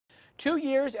2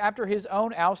 years after his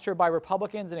own ouster by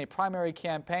Republicans in a primary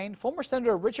campaign, former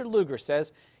Senator Richard Lugar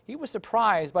says he was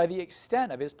surprised by the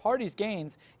extent of his party's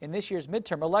gains in this year's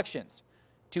midterm elections.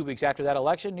 2 weeks after that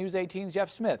election, News 18's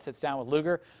Jeff Smith sits down with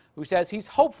Lugar, who says he's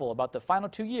hopeful about the final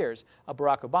 2 years of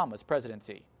Barack Obama's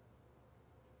presidency.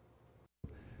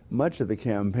 Much of the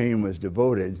campaign was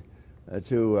devoted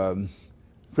to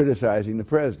criticizing the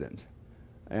president,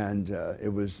 and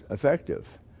it was effective.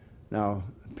 Now,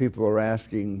 people are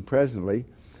asking presently,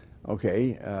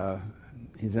 okay,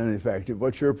 he's ineffective,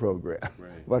 what's your program?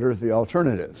 Right. What are the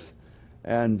alternatives?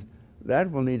 And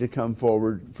that will need to come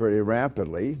forward very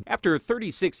rapidly. After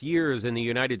 36 years in the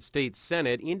United States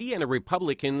Senate, Indiana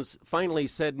Republicans finally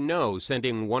said no,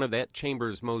 sending one of that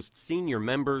chamber's most senior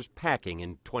members packing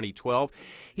in 2012.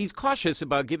 He's cautious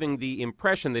about giving the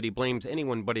impression that he blames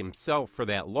anyone but himself for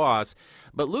that loss.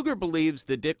 But Lugar believes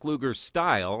the Dick Lugar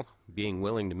style, being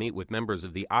willing to meet with members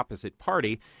of the opposite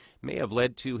party, may have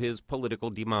led to his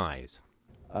political demise.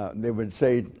 They would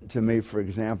say to me, for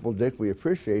example, Dick, we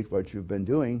appreciate what you've been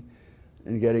doing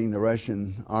in getting the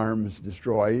Russian arms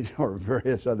destroyed or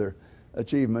various other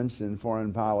achievements in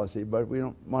foreign policy, but we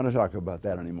don't want to talk about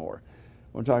that anymore.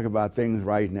 We'll talk about things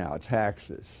right now,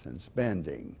 taxes and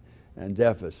spending and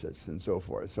deficits and so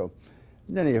forth. So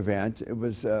in any event, it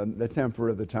was the temper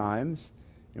of the times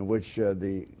in which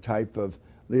the type of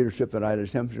leadership that I had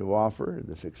attempted to offer,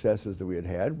 the successes that we had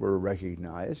had were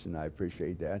recognized, and I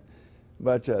appreciate that.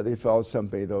 But they felt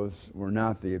simply those were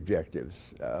not the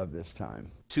objectives of this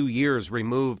time. 2 years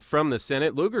removed from the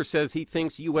Senate, Lugar says he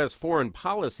thinks U.S. foreign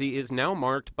policy is now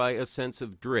marked by a sense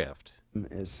of drift.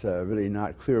 It's really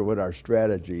not clear what our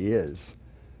strategy is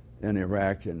in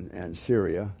Iraq and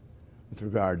Syria with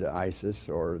regard to ISIS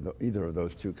or either of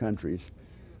those two countries.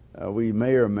 We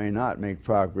may or may not make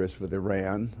progress with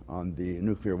Iran on the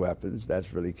nuclear weapons.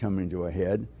 That's really coming to a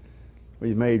head.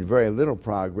 We've made very little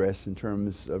progress in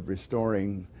terms of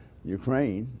restoring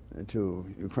Ukraine to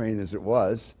Ukraine as it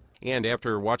was. And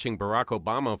after watching Barack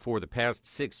Obama for the past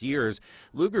 6 years,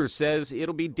 Lugar says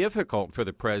it'll be difficult for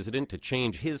the president to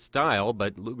change his style,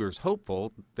 but Lugar's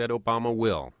hopeful that Obama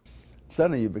will.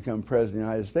 Suddenly you become president of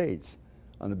the United States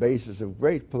on the basis of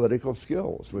great political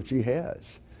skills, which he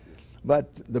has.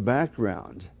 But the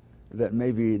background that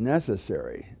may be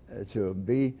necessary to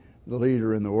be the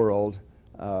leader in the world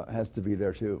has to be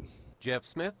there too. Jeff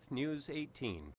Smith, News 18.